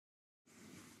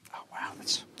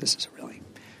This is really...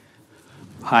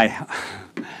 Hi,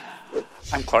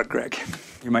 I'm Gregg.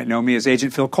 You might know me as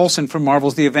Agent Phil Coulson from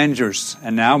Marvel's The Avengers,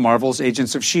 and now Marvel's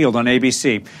Agents of S.H.I.E.L.D. on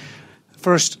ABC.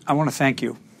 First, I want to thank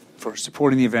you for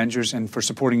supporting the Avengers and for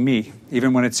supporting me,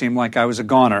 even when it seemed like I was a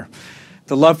goner.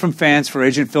 The love from fans for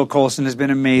Agent Phil Coulson has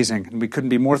been amazing, and we couldn't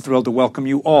be more thrilled to welcome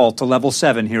you all to Level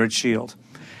 7 here at S.H.I.E.L.D.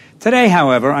 Today,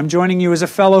 however, I'm joining you as a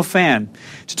fellow fan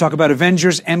to talk about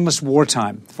Avengers Endless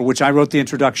Wartime, for which I wrote the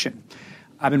introduction.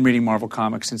 I've been reading Marvel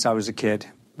Comics since I was a kid,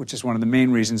 which is one of the main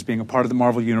reasons being a part of the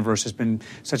Marvel Universe has been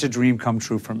such a dream come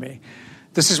true for me.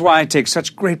 This is why I take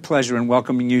such great pleasure in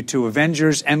welcoming you to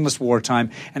Avengers Endless Wartime,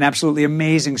 an absolutely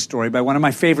amazing story by one of my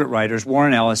favorite writers,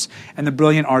 Warren Ellis, and the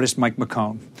brilliant artist Mike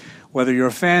McKone. Whether you're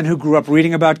a fan who grew up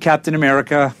reading about Captain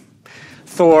America,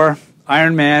 Thor,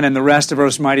 Iron Man, and the rest of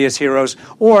Earth's mightiest heroes,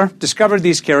 or discovered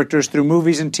these characters through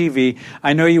movies and TV,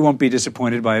 I know you won't be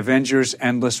disappointed by Avengers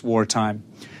Endless Wartime.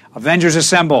 Avengers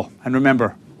assemble, and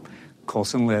remember,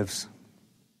 Coulson lives.